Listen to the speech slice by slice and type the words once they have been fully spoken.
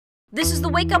This is the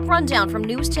Wake Up Rundown from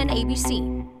News 10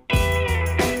 ABC.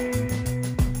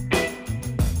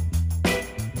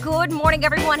 Good morning,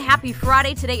 everyone. Happy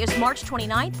Friday. Today is March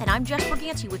 29th, and I'm Jess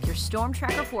Berganti with your Storm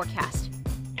Tracker forecast.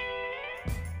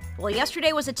 Well,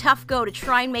 yesterday was a tough go to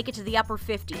try and make it to the upper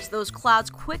 50s. Those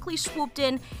clouds quickly swooped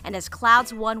in, and as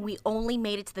clouds won, we only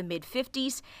made it to the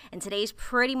mid-50s. And today's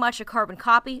pretty much a carbon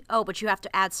copy. Oh, but you have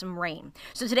to add some rain.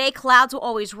 So today, clouds will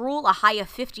always rule, a high of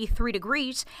 53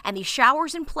 degrees. And the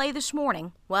showers in play this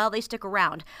morning, well, they stick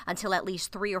around until at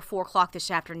least 3 or 4 o'clock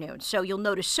this afternoon. So you'll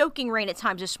notice soaking rain at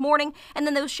times this morning, and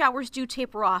then those showers do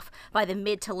taper off by the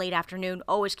mid to late afternoon.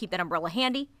 Always keep that umbrella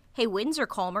handy. Hey, winds are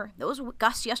calmer. Those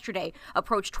gusts yesterday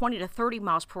approached 20 to 30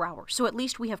 miles per hour. So at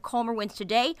least we have calmer winds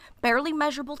today, barely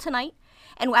measurable tonight.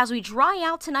 And as we dry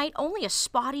out tonight, only a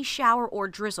spotty shower or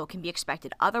drizzle can be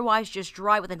expected. Otherwise, just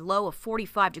dry with a low of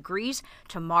 45 degrees.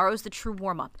 Tomorrow's the true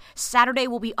warm-up. Saturday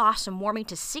will be awesome, warming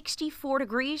to 64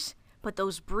 degrees. But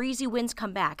those breezy winds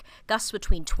come back. Gusts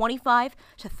between 25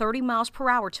 to 30 miles per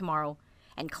hour tomorrow.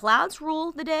 And clouds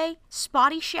rule the day.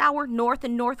 Spotty shower north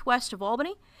and northwest of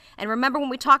Albany. And remember, when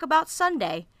we talk about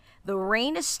Sunday, the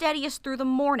rain is steadiest through the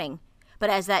morning. But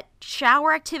as that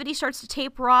shower activity starts to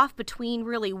taper off between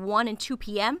really 1 and 2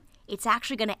 p.m., it's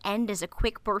actually going to end as a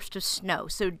quick burst of snow.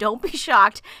 So don't be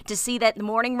shocked to see that the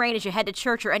morning rain as you head to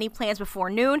church or any plans before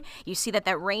noon. You see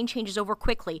that rain changes over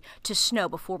quickly to snow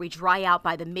before we dry out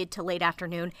by the mid to late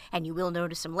afternoon. And you will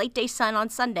notice some late day sun on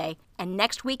Sunday. And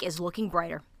next week is looking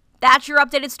brighter. That's your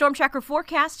updated Storm Tracker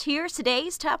forecast. Here's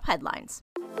today's top headlines.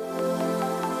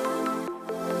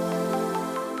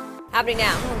 Happening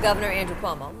now, Governor Andrew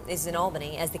Cuomo is in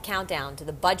Albany as the countdown to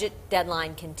the budget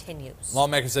deadline continues.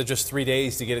 Lawmakers had just 3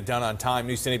 days to get it done on time.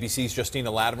 News 10 ABC's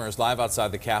Justina Latimer is live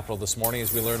outside the Capitol this morning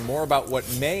as we learn more about what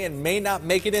may and may not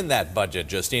make it in that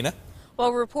budget. Justina?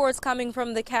 Well, reports coming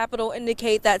from the Capitol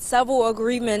indicate that several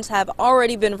agreements have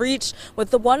already been reached,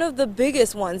 with one of the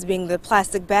biggest ones being the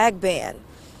plastic bag ban.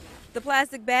 The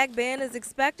plastic bag ban is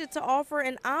expected to offer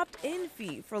an opt-in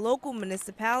fee for local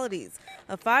municipalities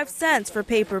of 5 cents for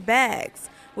paper bags,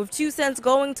 with 2 cents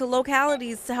going to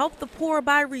localities to help the poor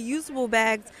buy reusable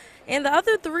bags, and the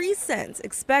other 3 cents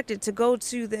expected to go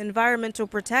to the Environmental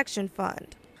Protection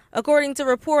Fund. According to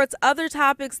reports, other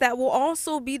topics that will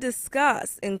also be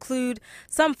discussed include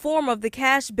some form of the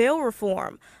cash bail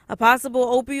reform, a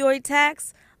possible opioid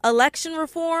tax, election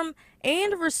reform,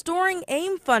 and restoring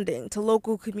AIM funding to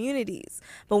local communities.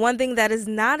 But one thing that is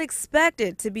not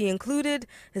expected to be included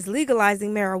is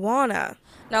legalizing marijuana.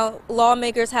 Now,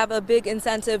 lawmakers have a big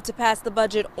incentive to pass the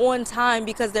budget on time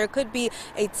because there could be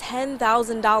a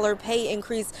 $10,000 pay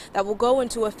increase that will go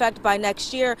into effect by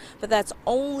next year, but that's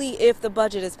only if the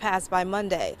budget is passed by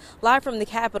Monday. Live from the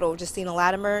Capitol, Justina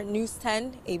Latimer, News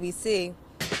 10 ABC.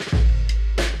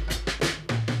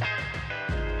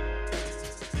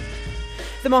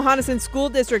 The Mohonasen School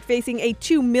District facing a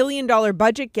 $2 million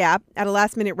budget gap. At a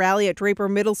last-minute rally at Draper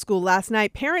Middle School last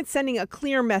night, parents sending a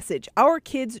clear message: our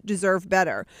kids deserve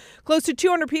better. Close to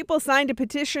 200 people signed a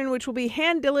petition which will be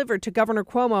hand-delivered to Governor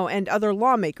Cuomo and other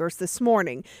lawmakers this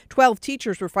morning. 12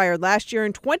 teachers were fired last year,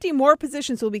 and 20 more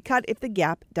positions will be cut if the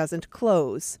gap doesn't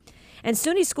close. And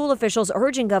SUNY school officials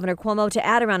urging Governor Cuomo to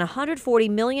add around $140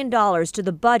 million to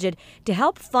the budget to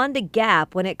help fund a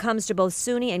gap when it comes to both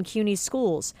SUNY and CUNY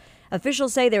schools.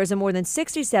 Officials say there is a more than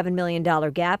 $67 million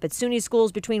gap at SUNY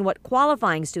schools between what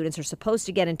qualifying students are supposed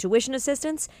to get in tuition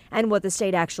assistance and what the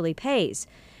state actually pays.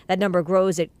 That number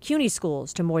grows at CUNY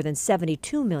schools to more than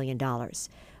 $72 million.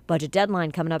 Budget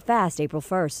deadline coming up fast, April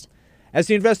 1st. As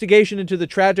the investigation into the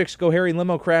tragic Schoharie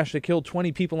limo crash that killed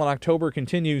 20 people in October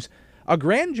continues, a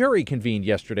grand jury convened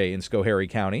yesterday in Schoharie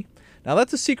County. Now,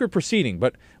 that's a secret proceeding,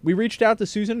 but we reached out to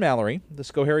Susan Mallory, the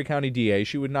Schoharie County DA.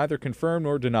 She would neither confirm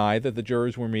nor deny that the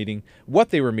jurors were meeting what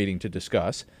they were meeting to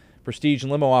discuss. Prestige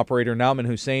limo operator Nauman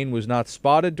Hussein was not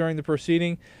spotted during the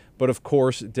proceeding, but of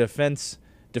course, defendants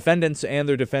and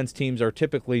their defense teams are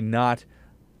typically not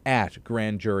at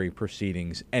grand jury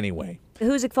proceedings anyway. The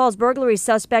Hoosick Falls burglary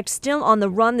suspect still on the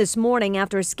run this morning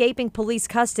after escaping police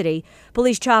custody.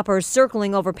 Police choppers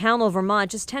circling over Pownell,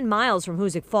 Vermont, just 10 miles from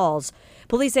Hoosick Falls.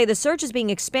 Police say the search is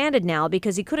being expanded now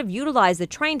because he could have utilized the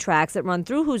train tracks that run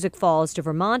through Hoosick Falls to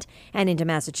Vermont and into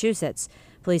Massachusetts.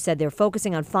 Police said they're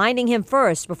focusing on finding him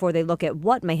first before they look at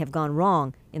what may have gone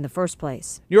wrong in the first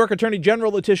place. New York Attorney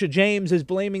General Letitia James is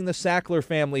blaming the Sackler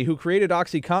family, who created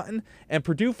OxyContin and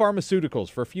Purdue Pharmaceuticals,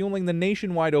 for fueling the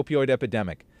nationwide opioid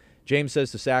epidemic. James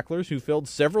says the Sacklers, who filled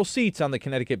several seats on the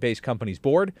Connecticut-based company's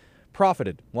board,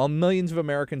 profited while millions of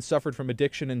Americans suffered from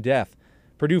addiction and death.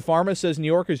 Purdue Pharma says New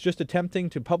York is just attempting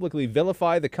to publicly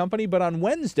vilify the company, but on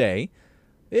Wednesday,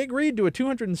 they agreed to a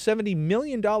 $270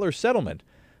 million settlement.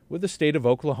 with the state of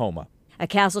Oklahoma. A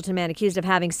Castleton man accused of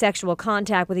having sexual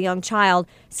contact with a young child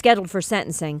scheduled for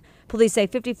sentencing. Police say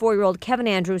 54-year-old Kevin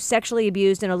Andrews sexually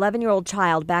abused an 11-year-old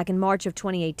child back in March of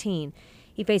 2018.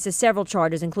 He faces several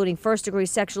charges, including first-degree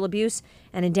sexual abuse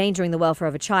and endangering the welfare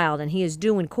of a child, and he is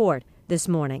due in court this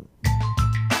morning.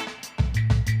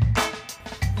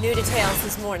 New details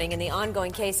this morning in the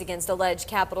ongoing case against alleged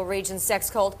Capital Region sex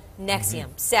cult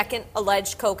NXIVM. Second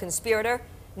alleged co-conspirator,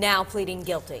 now pleading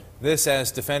guilty. This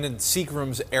as defendant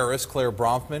Seagram's heiress Claire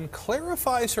Bronfman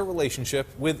clarifies her relationship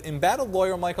with embattled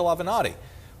lawyer Michael Avenatti.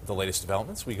 With the latest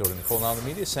developments, we go to Nicole now in the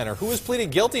Media Center. Who is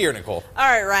pleading guilty here, Nicole? All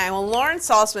right, Ryan. Well, Lauren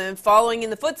Salzman, following in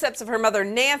the footsteps of her mother,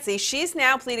 Nancy, she's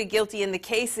now pleaded guilty in the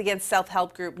case against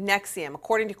self-help group NXIVM.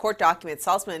 According to court documents,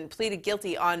 Salzman pleaded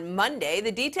guilty on Monday.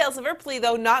 The details of her plea,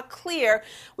 though, not clear.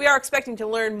 We are expecting to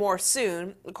learn more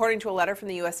soon. According to a letter from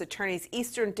the U.S. Attorney's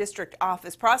Eastern District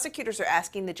Office, prosecutors are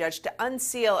asking the judge to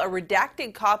unseal a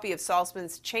redacted copy of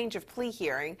Salzman's change of plea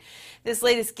hearing. This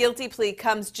latest guilty plea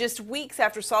comes just weeks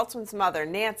after Salzman's mother,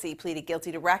 Nancy, pleaded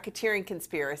guilty to racketeering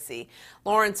conspiracy.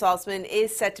 Lauren Salzman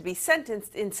is set to be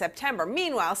sentenced in September.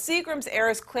 Meanwhile, Seagram's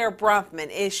heiress Claire Bronfman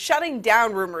is shutting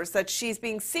down rumors that she's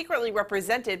being secretly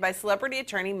represented by celebrity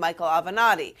attorney Michael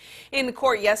Avenatti. In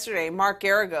court yesterday, Mark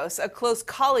Garagos, a close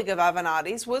colleague of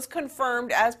Avenatti's, was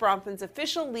confirmed as Bronfman's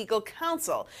official legal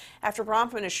counsel after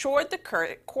Bronfman assured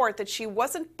the court that she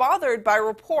wasn't bothered by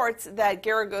reports that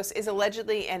Garagos is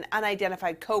allegedly an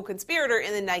unidentified co-conspirator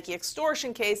in the Nike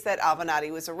extortion case that Avenatti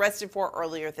was arrested for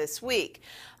earlier this week.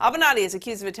 Avenatti is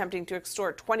accused of attempting to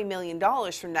extort $20 million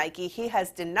from Nike. He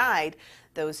has denied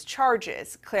those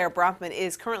charges. Claire Bronfman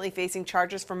is currently facing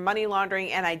charges for money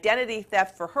laundering and identity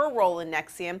theft for her role in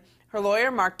NXIVM. Her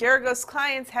lawyer, Mark Garagos'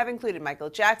 clients have included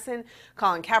Michael Jackson,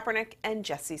 Colin Kaepernick, and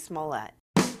Jussie Smollett.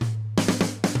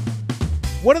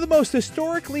 One of the most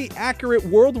historically accurate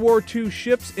World War II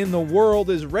ships in the world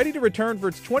is ready to return for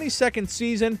its 22nd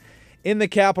season in the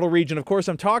Capital Region. Of course,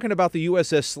 I'm talking about the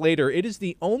USS Slater. It is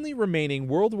the only remaining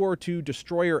World War II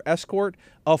destroyer escort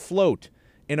afloat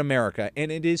in America,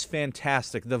 and it is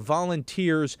fantastic. The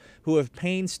volunteers who have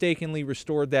painstakingly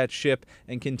restored that ship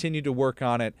and continue to work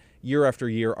on it year after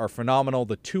year are phenomenal.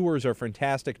 The tours are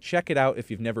fantastic. Check it out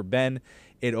if you've never been.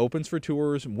 It opens for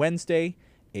tours Wednesday,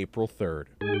 April 3rd.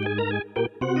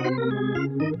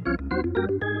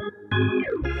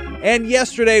 And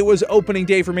yesterday was opening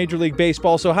day for Major League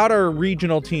Baseball, so how do our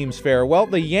regional teams fare? Well,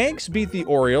 the Yanks beat the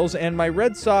Orioles, and my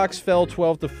Red Sox fell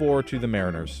 12-4 to the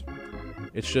Mariners.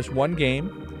 It's just one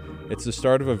game. It's the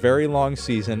start of a very long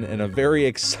season, and a very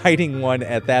exciting one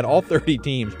at that. All 30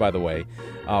 teams, by the way,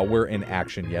 were in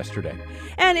action yesterday.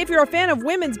 And if you're a fan of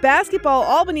women's basketball,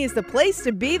 Albany is the place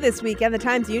to be this weekend. The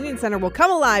Times Union Center will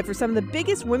come alive for some of the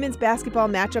biggest women's basketball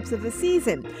matchups of the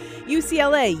season.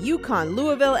 UCLA, UConn,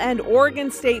 Louisville, and Oregon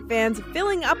State fans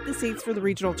filling up the seats for the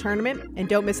regional tournament. And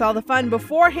don't miss all the fun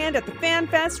beforehand at the Fan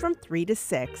Fest from 3 to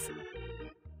 6.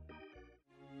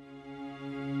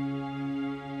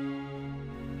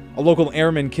 A local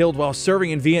airman killed while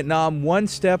serving in Vietnam, one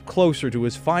step closer to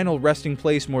his final resting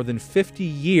place more than 50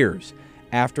 years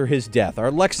after his death.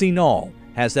 Our Lexi Knoll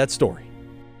has that story.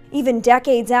 Even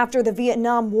decades after the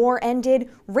Vietnam War ended,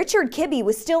 Richard Kibbe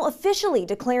was still officially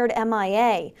declared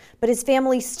MIA. But his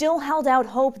family still held out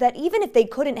hope that even if they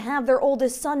couldn't have their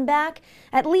oldest son back,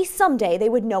 at least someday they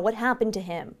would know what happened to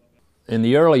him. In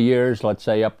the early years, let's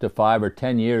say up to 5 or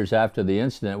 10 years after the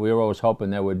incident, we were always hoping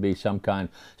there would be some kind,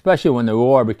 especially when the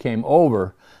war became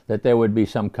over, that there would be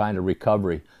some kind of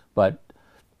recovery. But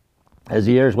as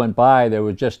the years went by, there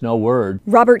was just no word.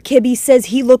 Robert Kibbe says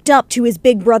he looked up to his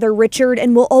big brother Richard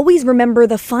and will always remember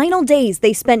the final days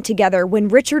they spent together when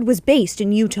Richard was based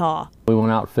in Utah. We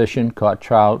went out fishing, caught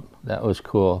trout. That was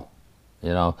cool. You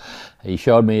know, he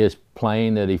showed me his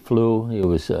plane that he flew.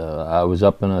 I was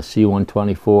up in a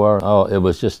C-124. Oh, it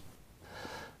was just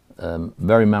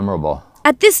very memorable.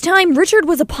 At this time, Richard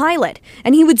was a pilot,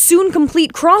 and he would soon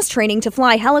complete cross-training to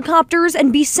fly helicopters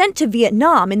and be sent to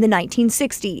Vietnam in the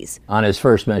 1960s. On his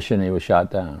first mission, he was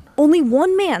shot down. Only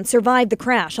one man survived the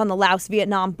crash on the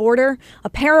Laos-Vietnam border,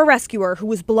 a pararescuer who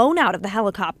was blown out of the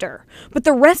helicopter. But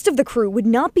the rest of the crew would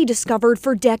not be discovered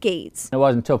for decades. It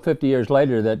wasn't until 50 years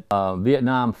later that a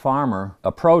Vietnam farmer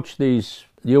approached these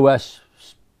U.S.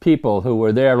 people who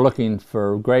were there looking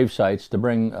for grave sites to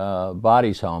bring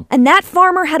bodies home. And that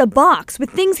farmer had a box with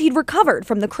things he'd recovered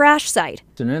from the crash site.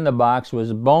 And in the box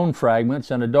was bone fragments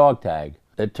and a dog tag.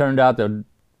 It turned out the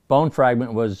bone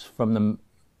fragment was from the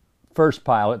first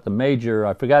pilot, the major,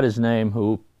 I forgot his name,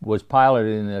 who was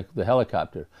piloting the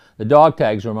helicopter. The dog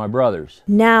tags were my brother's.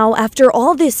 Now, after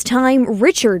all this time,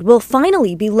 Richard will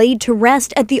finally be laid to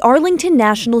rest at the Arlington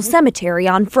National Cemetery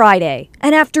on Friday.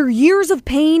 And after years of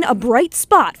pain, a bright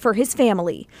spot for his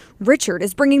family. Richard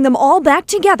is bringing them all back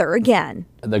together again.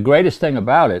 The greatest thing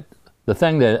about it, the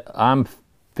thing that I'm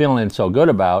feeling so good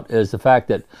about, is the fact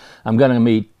that I'm going to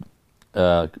meet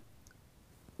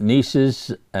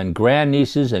nieces and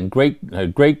grandnieces and great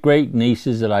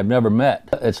nieces that I've never met.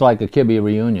 It's like a Kibbe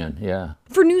reunion, yeah.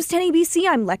 For News 10 ABC,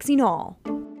 I'm Lexi Nall.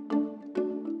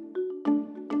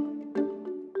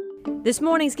 This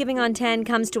morning's Giving on 10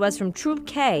 comes to us from Troop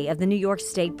K of the New York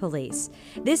State Police.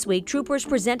 This week, troopers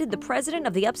presented the president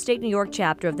of the Upstate New York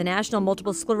chapter of the National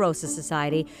Multiple Sclerosis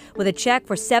Society with a check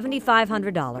for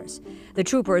 $7,500. The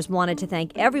troopers wanted to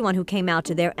thank everyone who came out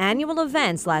to their annual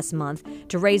events last month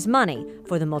to raise money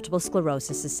for the Multiple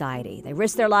Sclerosis Society. They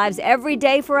risk their lives every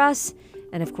day for us.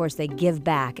 And of course, they give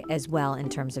back as well in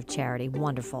terms of charity.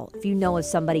 Wonderful. If you know of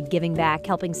somebody giving back,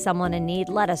 helping someone in need,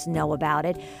 let us know about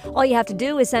it. All you have to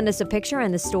do is send us a picture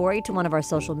and the story to one of our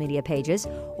social media pages,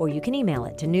 or you can email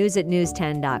it to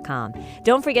news@news10.com.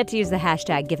 Don't forget to use the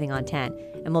hashtag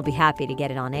 #GivingOn10, and we'll be happy to get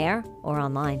it on air or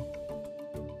online.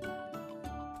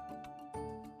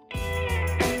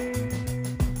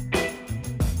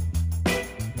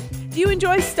 Do you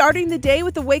enjoy starting the day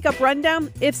with the Wake Up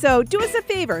Rundown? If so, do us a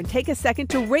favor and take a second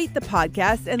to rate the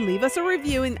podcast and leave us a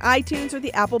review in iTunes or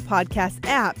the Apple Podcast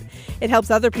app. It helps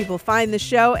other people find the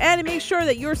show, and it makes sure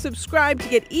that you're subscribed to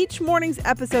get each morning's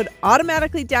episode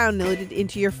automatically downloaded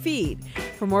into your feed.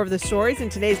 For more of the stories in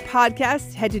today's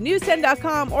podcast, head to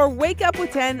news10.com or Wake Up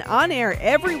with 10 on air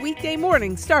every weekday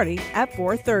morning starting at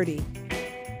 4:30.